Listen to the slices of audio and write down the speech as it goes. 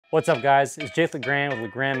What's up guys, it's LeGrand with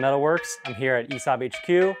LeGrand Metalworks. I'm here at ESAB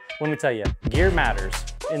HQ. Let me tell you, gear matters.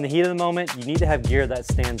 In the heat of the moment, you need to have gear that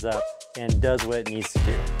stands up and does what it needs to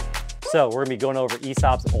do. So we're gonna be going over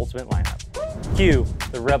ESAB's ultimate lineup. Q,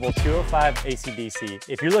 the Rebel 205 AC/DC.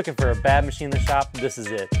 If you're looking for a bad machine in the shop, this is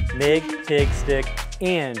it. MIG, TIG, stick,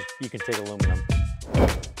 and you can take aluminum.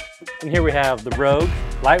 And here we have the Rogue,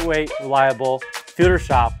 lightweight, reliable, fielder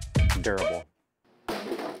shop, durable.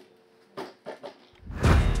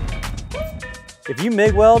 If you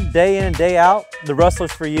MIG weld day in and day out, the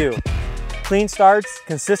Rustler's for you. Clean starts,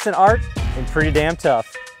 consistent arc, and pretty damn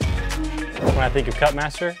tough. When I think of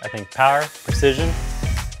Cutmaster, I think power, precision,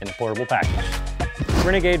 and a portable package.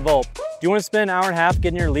 Renegade VOLT. Do you want to spend an hour and a half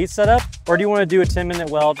getting your lead set up? Or do you want to do a 10-minute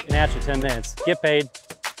weld in actually 10 minutes? Get paid,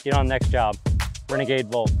 get on the next job.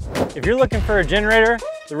 Renegade VOLT. If you're looking for a generator,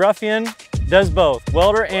 the Ruffian does both,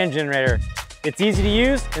 welder and generator. It's easy to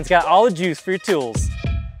use, and it's got all the juice for your tools.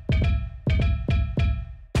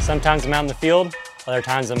 Sometimes I'm out in the field, other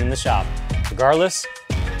times I'm in the shop. Regardless,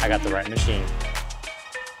 I got the right machine.